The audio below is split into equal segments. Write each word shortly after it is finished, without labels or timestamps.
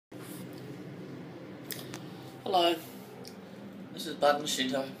Hello, this is Bud and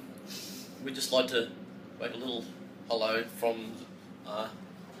Shinto. We'd just like to make a little hello from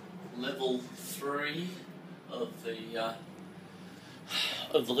level 3 of the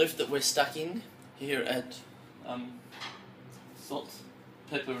lift that we're stuck in here at Salt,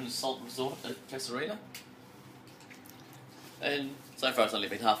 Pepper and Salt Resort at Cassurina. And so far it's only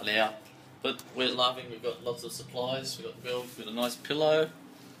been half an hour, but we're loving. We've got lots of supplies. We've got a nice pillow,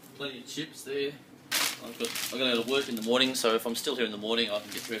 plenty of chips there. I got to go to work in the morning, so if I'm still here in the morning I can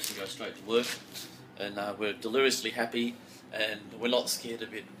get dressed and go straight to work. And we're deliriously happy, and we're not scared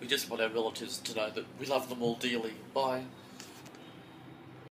of it. We just want our relatives to know that we love them all dearly. Bye.